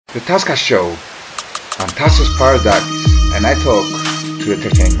The TasCast show. I'm Petros Djakouris, and I talk to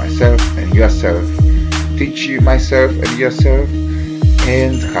entertain myself and yourself, teach you myself and yourself,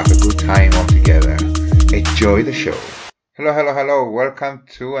 and have a good time all together. Enjoy the show. Hello. Welcome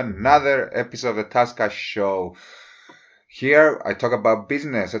to another episode of the TasCast show. Here I talk about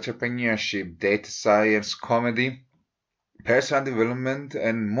business, entrepreneurship, data science, comedy, personal development,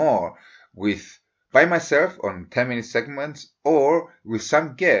 and more by myself on 10-minute segments or with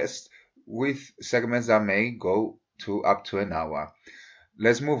some guests with segments that may go to up to an hour.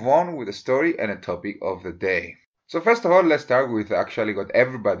 Let's move on with the story and a topic of the day. So first of all, let's start with actually what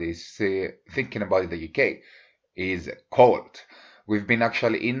everybody's thinking about in the UK is cold. We've been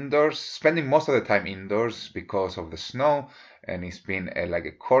actually indoors, spending most of the time indoors because of the snow, and it's been like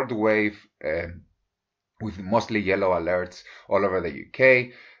a cold wave with mostly yellow alerts all over the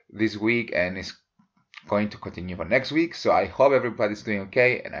UK this week, and it's going to continue for next week. So I hope everybody's doing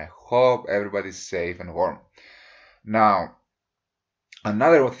okay, and I hope everybody's safe and warm. Now,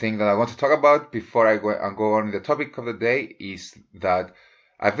 another thing that I want to talk about before I go on the topic of the day is that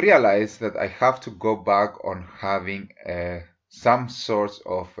I've realized that I have to go back on having some sort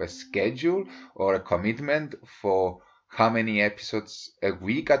of a schedule or a commitment for how many episodes a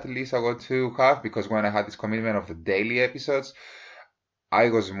week at least I want to have, because when I had this commitment of the daily episodes,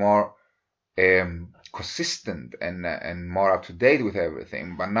 I was more consistent and more up to date with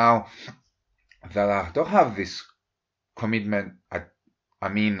everything. But now that I don't have this commitment, I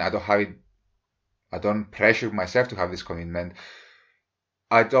don't pressure myself to have this commitment.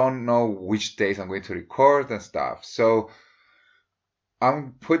 I don't know which days I'm going to record and stuff. So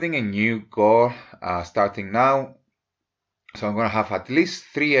I'm putting a new goal starting now. So I'm going to have at least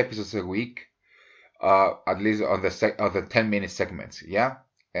 3 episodes a week, at least on the 10-minute segments, yeah?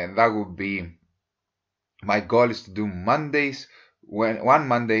 And that would be, my goal is to do Mondays, one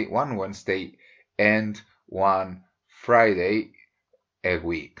Monday, one Wednesday, and one Friday a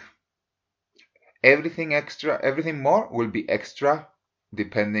week. Everything more will be extra,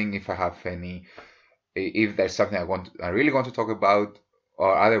 depending if I have if there's something I really want to talk about,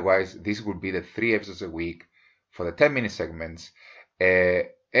 or otherwise this would be the 3 episodes a week for the 10-minute segments,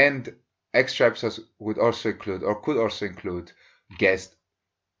 and extra episodes would also include, or could also include, guests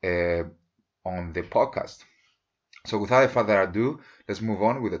on the podcast. So without further ado, let's move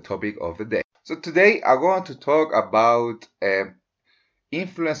on with the topic of the day. So today I want to talk about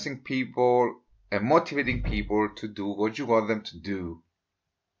influencing people and motivating people to do what you want them to do.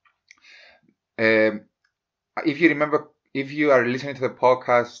 If you remember, if you are listening to the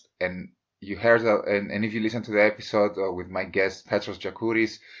podcast and you heard and if you listen to the episode with my guest Petros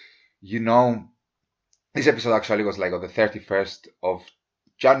Djakouris, you know this episode actually was like on the 31st of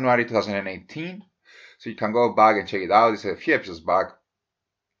January 2018. So you can go back and check it out. It's a few episodes back.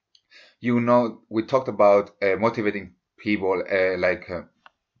 You know, we talked about motivating people,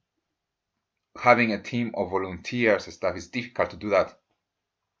 having a team of volunteers and stuff. It's difficult to do that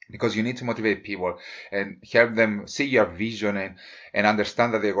because you need to motivate people and help them see your vision and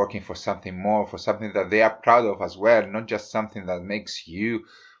understand that they're working for something more, for something that they are proud of as well, not just something that makes you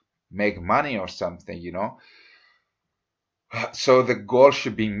make money or something, you know. So the goal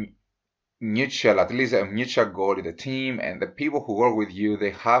should be mutual, at least a mutual goal in the team, and the people who work with you,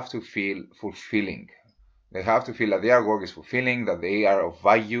 they have to feel fulfilling. They have to feel that their work is fulfilling, that they are of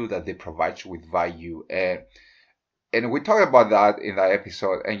value, that they provide you with value. And we talked about that in that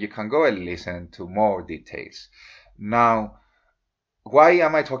episode, and you can go and listen to more details. Now, why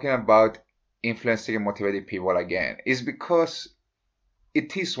am I talking about influencing and motivating people again? It's because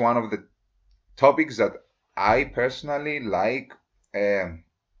it is one of the topics that I personally like, and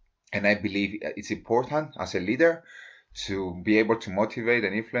I believe it's important as a leader to be able to motivate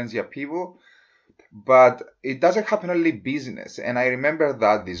and influence your people. But it doesn't happen only business, and I remember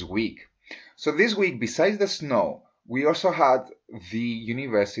that this week. So this week, besides the snow, we also had the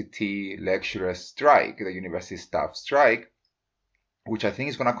university lecturer strike, the university staff strike, which I think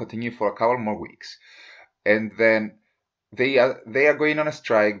is going to continue for a couple more weeks. And then they are going on a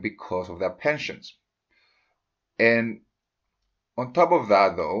strike because of their pensions. And on top of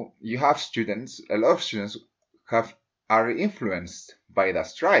that, though, you have students, a lot of students are influenced by the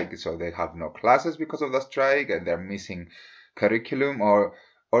strike. So they have no classes because of the strike, and they're missing curriculum, or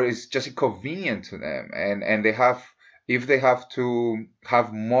it's just inconvenient to them. And if they have to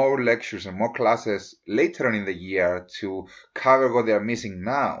have more lectures and more classes later on in the year to cover what they're missing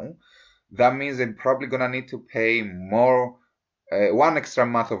now, that means they're probably going to need to pay more, 1 extra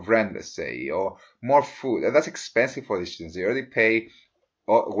month of rent, let's say, or more food. And that's expensive for the students. They already pay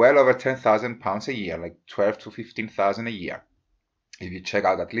well over £10,000 a year, like 12 to 15,000 a year. if you check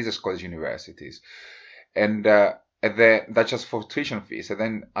out at least the Scottish universities. And then that's just for tuition fees, and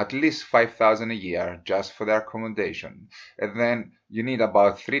then at least 5,000 a year just for the accommodation, and then you need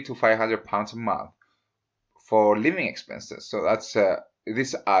about £300 to £500 a month for living expenses. So that's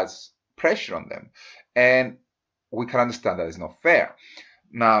this adds pressure on them, and we can understand that it's not fair.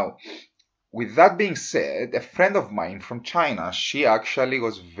 Now, with that being said, a friend of mine from China, she actually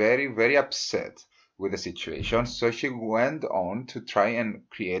was very, very upset with the situation. So she went on to try and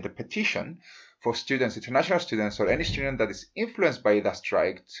create a petition for students, international students, or any student that is influenced by that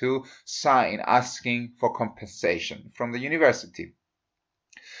strike to sign asking for compensation from the university.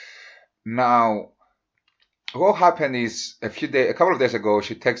 Now, what happened is a couple of days ago,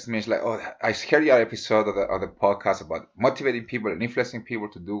 she texted me. She's like, "Oh, I heard your episode of the podcast about motivating people and influencing people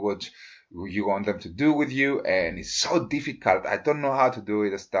to do what you want them to do with you, and it's so difficult. I don't know how to do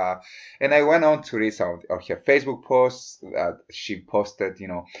it and stuff." And I went on to read some of her Facebook posts that she posted,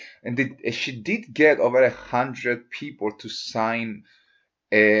 and she did get over 100 people to sign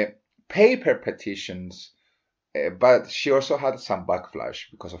paper petitions, but she also had some backlash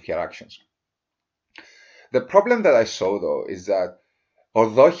because of her actions. The problem that I saw, though, is that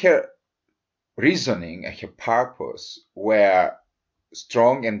although her reasoning and her purpose were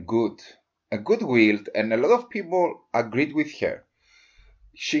strong and good-willed, and a lot of people agreed with her,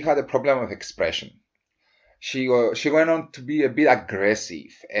 she had a problem of expression. She went on to be a bit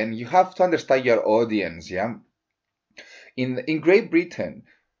aggressive, and you have to understand your audience, yeah? In Great Britain,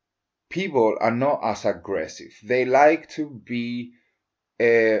 people are not as aggressive. They like to be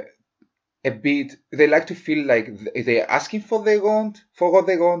they like to feel like they're asking for what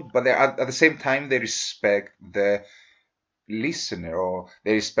they want, but at the same time they respect the listener, or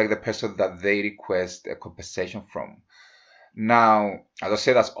they respect the person that they request a compensation from. Now, as I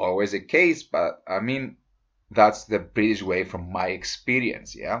say, that's always the case, but I mean, that's the British way from my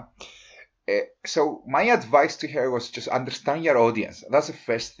experience, yeah? So my advice to her was just understand your audience. That's the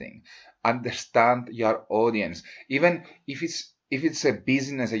first thing. Understand your audience. Even if it's a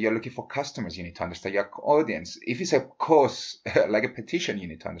business that you're looking for customers, you need to understand your audience. If it's a cause, like a petition, you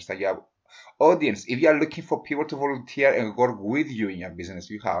need to understand your audience. If you're looking for people to volunteer and work with you in your business,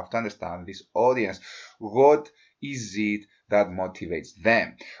 you have to understand this audience. What is it that motivates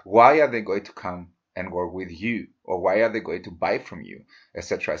them? Why are they going to come and work with you? Or why are they going to buy from you?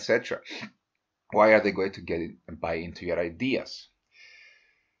 Etc., etc. Why are they going to get it and buy into your ideas?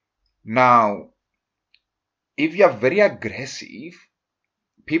 Now, if you are very aggressive,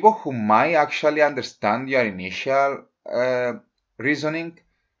 people who might actually understand your initial reasoning,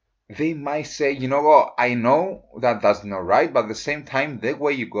 they might say, you know what, I know that that's not right, but at the same time, the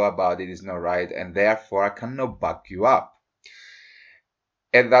way you go about it is not right, and therefore I cannot back you up.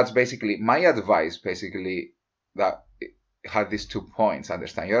 And that's basically my advice, basically, that had these 2 points: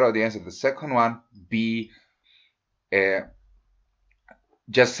 understand your audience, and the second one, be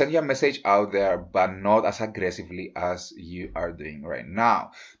just send your message out there, but not as aggressively as you are doing right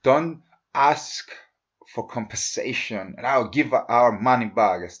now. Don't ask for compensation and I'll give our money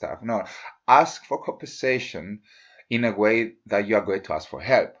back and stuff. No, ask for compensation in a way that you are going to ask for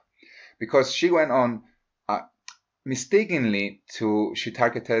help. Because she went on mistakenly she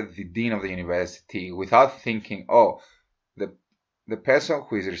targeted the dean of the university without thinking, oh, the person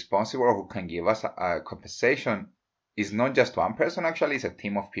who is responsible or who can give us a compensation is not just one person. Actually, it's a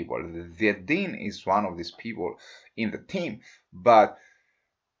team of people. The dean is one of these people in the team, but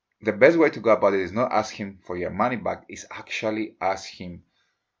the best way to go about it is not ask him for your money back, is actually ask him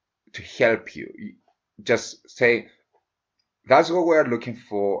to help you. Just say, that's what we're looking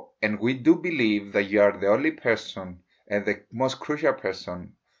for, and we do believe that you are the only person and the most crucial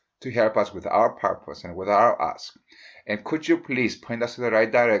person to help us with our purpose and with our ask. And could you please point us to the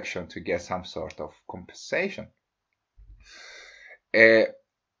right direction to get some sort of compensation?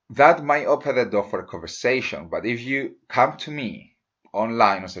 That might open the door for a conversation, but if you come to me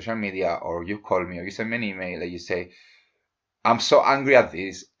online on social media, or you call me, or you send me an email and you say, I'm so angry at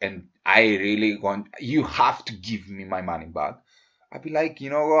this and I really you have to give me my money back, I'd be like, you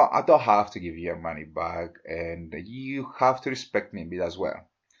know what, I don't have to give you your money back, and you have to respect me a bit as well.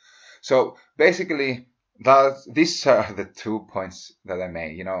 So basically, these are the 2 points that I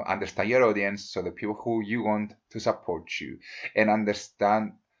made. Understand your audience, so the people who you want to support you, and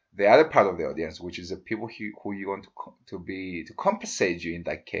understand the other part of the audience, which is the people who you want to compensate you in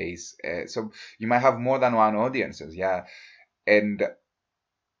that case. So you might have more than one audiences, yeah, and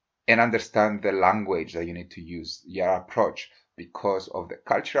understand the language that you need to use, your approach, because of the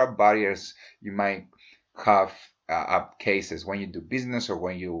cultural barriers you might have cases when you do business or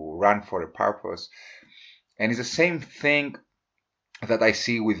when you run for a purpose. And it's the same thing that I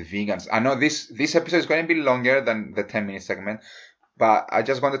see with vegans. I know this episode is going to be longer than the 10-minute segment, but I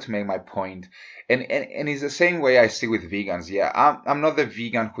just wanted to make my point. And it's the same way I see with vegans. Yeah, I'm not the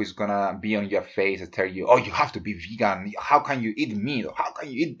vegan who's gonna be on your face and tell you, oh, you have to be vegan. How can you eat meat? Or how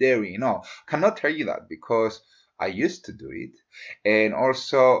can you eat dairy? No, cannot tell you that because I used to do it. And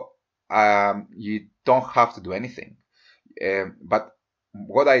also, you don't have to do anything. But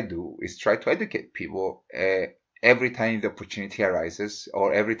what I do is try to educate people every time the opportunity arises,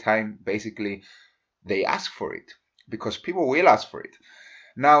 or every time basically they ask for it, because people will ask for it.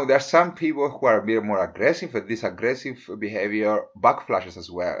 Now, there are some people who are a bit more aggressive, and this aggressive behavior backflashes as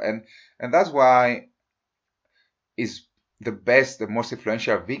well. And that's why is the best, the most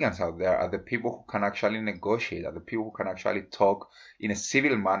influential vegans out there are the people who can actually negotiate, are the people who can actually talk in a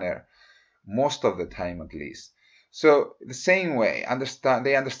civil manner, most of the time at least. So the same way,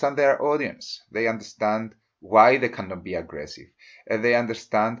 they understand their audience. They understand why they cannot be aggressive. And they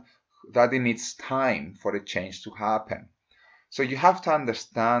understand that it needs time for a change to happen. So you have to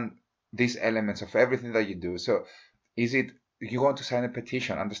understand these elements of everything that you do. So is it you want to sign a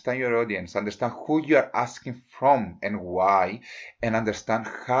petition, understand your audience, understand who you are asking from and why, and understand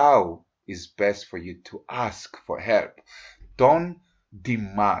how is best for you to ask for help. Don't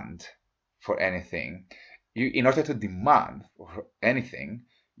demand for anything. In order to demand for anything,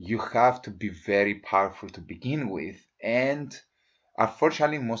 you have to be very powerful to begin with. And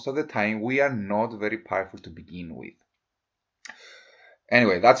unfortunately, most of the time, we are not very powerful to begin with.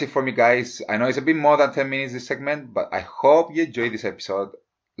 Anyway, that's it for me, guys. I know it's a bit more than 10 minutes this segment, but I hope you enjoyed this episode.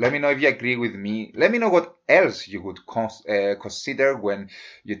 Let me know if you agree with me. Let me know what else you would consider when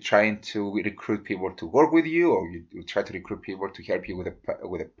you're trying to recruit people to work with you, or you try to recruit people to help you with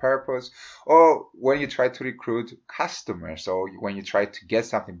a purpose, or when you try to recruit customers, or when you try to get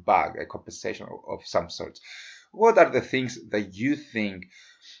something back, a compensation of some sort. What are the things that you think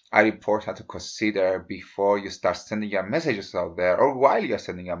are important to consider before you start sending your messages out there, or while you're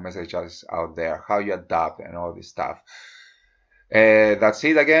sending your messages out there, how you adapt and all this stuff. That's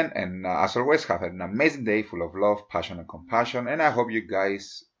it again, and as always, have an amazing day full of love, passion, and compassion, and I hope you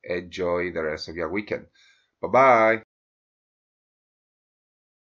guys enjoy the rest of your weekend. Bye bye.